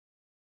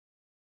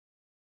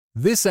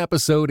This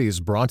episode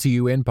is brought to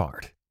you in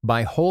part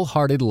by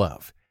Wholehearted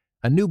Love,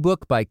 a new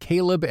book by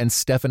Caleb and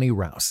Stephanie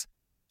Rouse.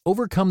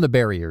 Overcome the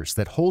barriers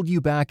that hold you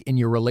back in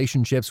your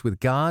relationships with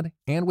God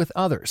and with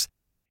others,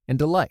 and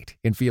delight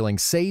in feeling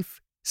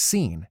safe,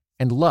 seen,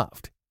 and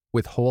loved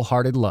with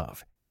Wholehearted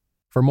Love.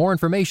 For more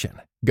information,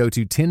 go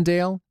to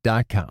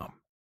Tyndale.com.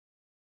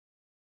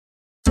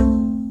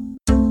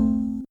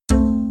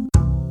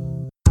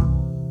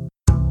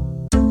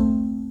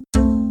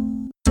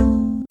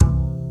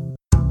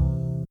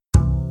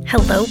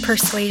 Hello,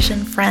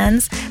 Persuasion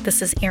friends.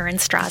 This is Erin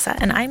Straza,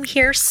 and I'm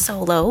here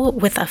solo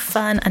with a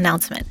fun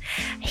announcement.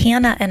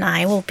 Hannah and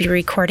I will be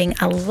recording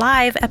a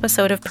live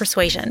episode of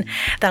Persuasion.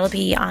 That'll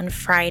be on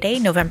Friday,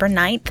 November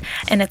 9th,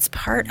 and it's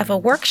part of a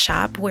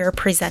workshop we're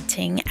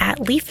presenting at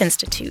Leaf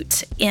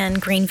Institute in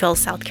Greenville,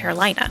 South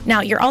Carolina.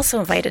 Now, you're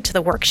also invited to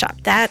the workshop.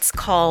 That's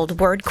called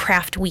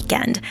WordCraft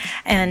Weekend,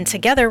 and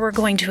together we're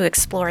going to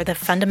explore the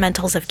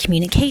fundamentals of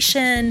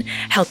communication,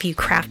 help you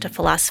craft a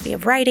philosophy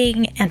of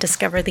writing, and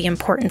discover the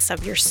importance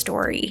of your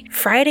story.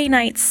 Friday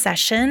night's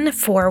session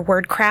for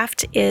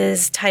WordCraft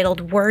is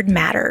titled Word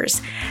Matters.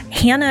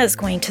 Hannah is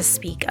going to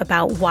speak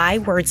about why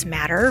words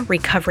matter,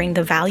 recovering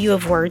the value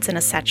of words in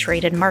a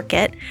saturated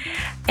market,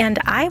 and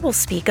I will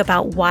speak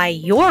about why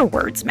your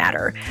words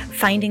matter,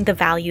 finding the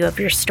value of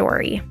your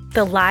story.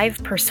 The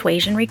live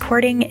Persuasion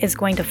recording is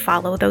going to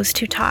follow those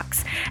two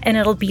talks, and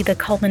it'll be the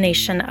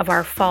culmination of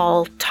our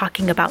fall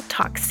Talking About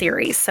Talk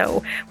series.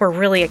 So we're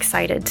really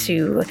excited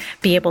to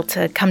be able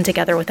to come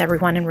together with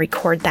everyone and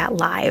record that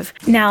live.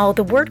 Now,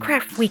 the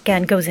WordCraft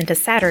weekend goes into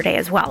Saturday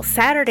as well.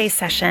 Saturday's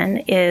session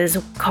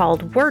is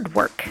called Word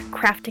Work,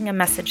 Crafting a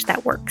Message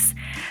That Works.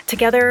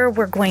 Together,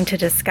 we're going to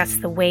discuss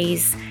the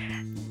ways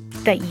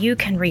that you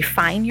can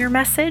refine your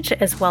message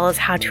as well as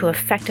how to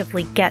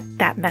effectively get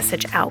that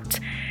message out.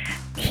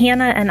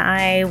 Hannah and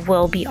I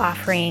will be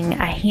offering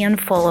a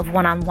handful of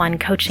one-on-one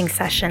coaching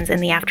sessions in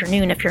the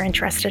afternoon if you're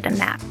interested in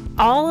that.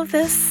 All of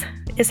this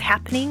is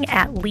happening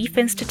at Leaf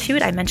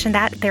Institute. I mentioned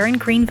that they're in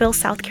Greenville,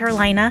 South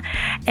Carolina.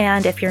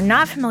 And if you're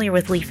not familiar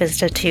with Leaf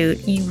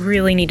Institute, you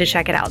really need to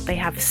check it out. They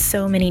have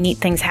so many neat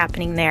things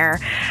happening there.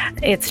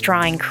 It's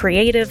drawing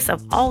creatives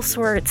of all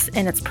sorts,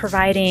 and it's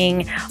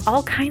providing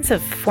all kinds of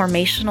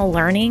formational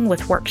learning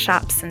with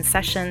workshops and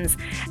sessions.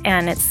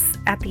 And it's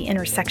at the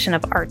intersection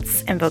of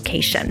arts and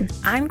vocation.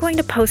 I'm going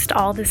to post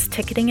all this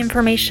ticketing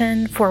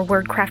information for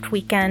WordCraft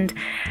Weekend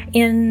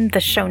in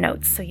the show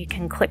notes so you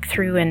can click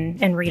through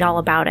and read all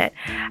about it.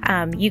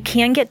 You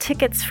can get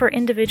tickets for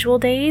individual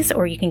days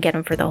or you can get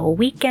them for the whole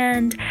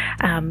weekend.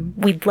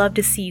 We'd love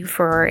to see you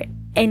for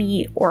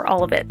any or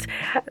all of it.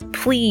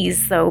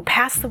 Please, though,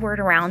 pass the word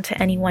around to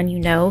anyone you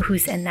know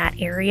who's in that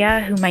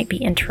area who might be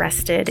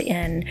interested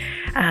in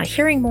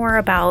hearing more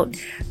about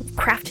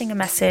crafting a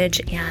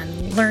message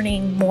and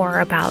learning more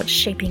about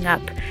shaping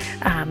up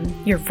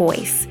your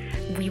voice.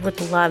 We would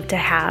love to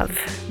have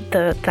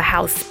the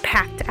house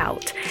packed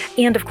out.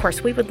 And of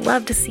course, we would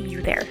love to see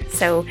you there.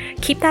 So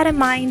keep that in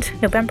mind.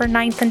 November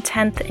 9th and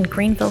 10th in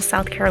Greenville,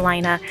 South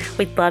Carolina.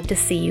 We'd love to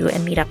see you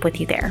and meet up with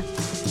you there.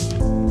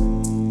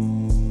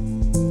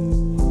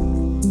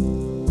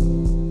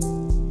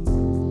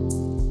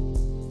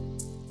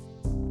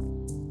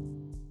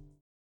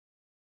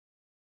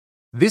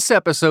 This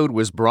episode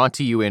was brought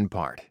to you in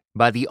part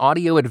by the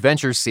audio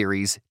adventure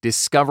series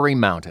Discovery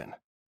Mountain.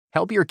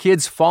 Help your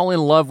kids fall in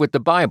love with the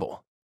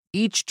Bible.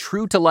 Each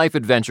true-to-life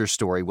adventure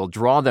story will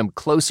draw them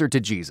closer to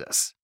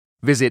Jesus.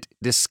 Visit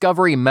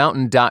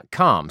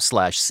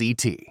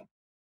discoverymountain.com/CT.